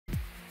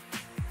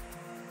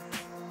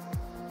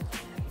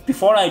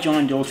Before I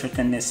joined Ultra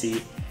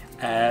Tendency,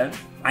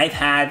 I've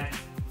had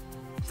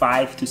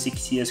 5 to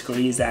 6 years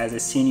careers as a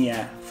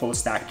senior full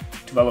stack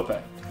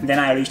developer. And then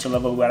I reached a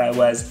level where I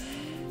was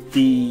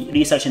the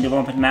research and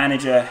development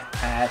manager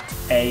at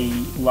a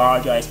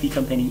large ISP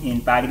company in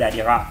Baghdad,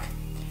 Iraq.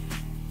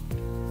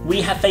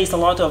 We have faced a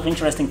lot of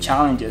interesting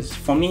challenges.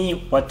 For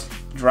me, what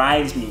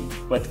drives me,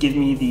 what gives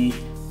me the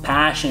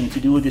passion to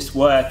do this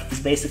work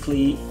is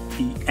basically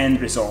the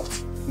end result.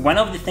 One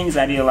of the things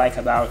I really like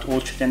about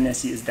Ultra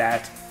Tendency is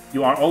that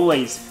you are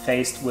always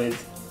faced with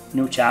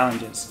new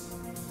challenges.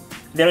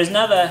 There is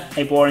never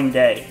a boring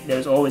day, there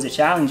is always a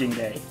challenging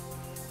day.